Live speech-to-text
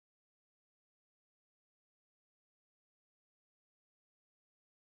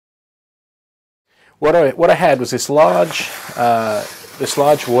what I had was this large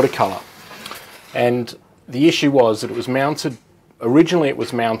watercolour, and the issue was that it was mounted. Originally, it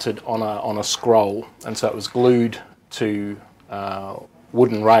was mounted on a scroll, and so it was glued to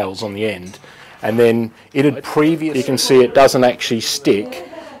wooden rails on the end. And then it had previously, you can see it doesn't actually stick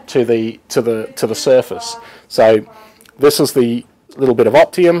to the surface. So this is the little bit of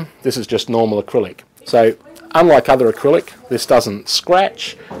Optium. This is just normal acrylic. So unlike other acrylic, this doesn't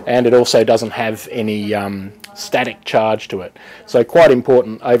scratch, and it also doesn't have any static charge to it. So quite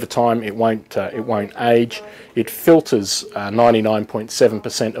important. Over time, it won't age. It filters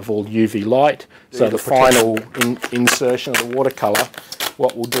 99.7% of all UV light. So the final insertion of the watercolour,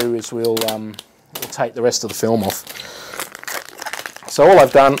 what we'll do is we'll take the rest of the film off. So all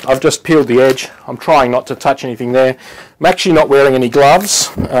I've done, I've just peeled the edge. I'm trying not to touch anything there. I'm actually not wearing any gloves.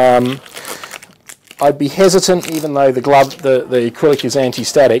 I'd be hesitant, even though the acrylic is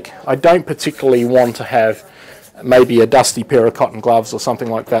anti-static. I don't particularly want to have maybe a dusty pair of cotton gloves or something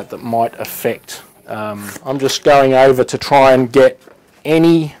like that that might affect. I'm just going over to try and get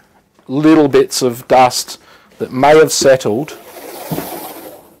any little bits of dust that may have settled.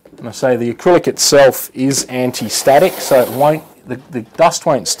 And I say the acrylic itself is anti-static, so it won't, the dust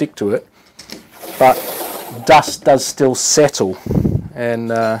won't stick to it, but dust does still settle,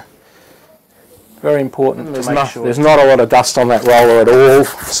 and very important to make sure. There's not a lot of dust on that roller at all,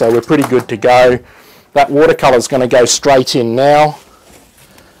 so we're pretty good to go. That watercolour is going to go straight in now.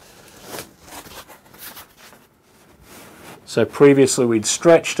 So previously we'd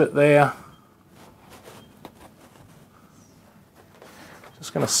stretched it there.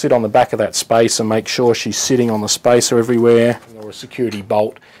 Just going to sit on the back of that spacer and make sure she's sitting on the spacer everywhere, or a security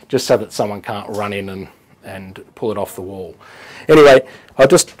bolt, just so that someone can't run in and pull it off the wall. Anyway, I'll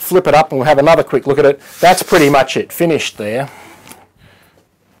just flip it up and we'll have another quick look at it. That's pretty much it, finished there.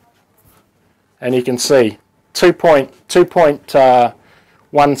 And you can see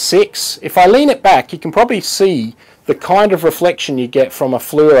 2.16. If I lean it back, you can probably see the kind of reflection you get from a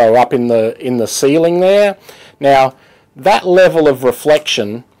fluoro up in the ceiling there. Now, that level of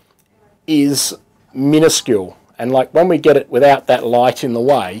reflection is minuscule, and like when we get it without that light in the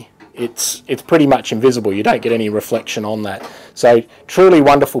way, it's pretty much invisible. You don't get any reflection on that. So truly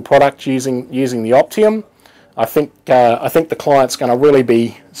wonderful product using the Optium. I think the client's going to really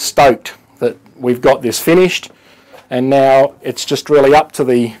be stoked that we've got this finished, and now it's just really up to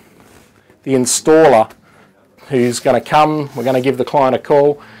the installer who's going to come. We're going to give the client a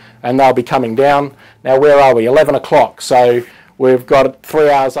call, and they'll be coming down. Now, where are we? 11 o'clock. So we've got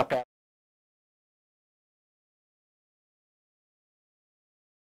 3 hours up.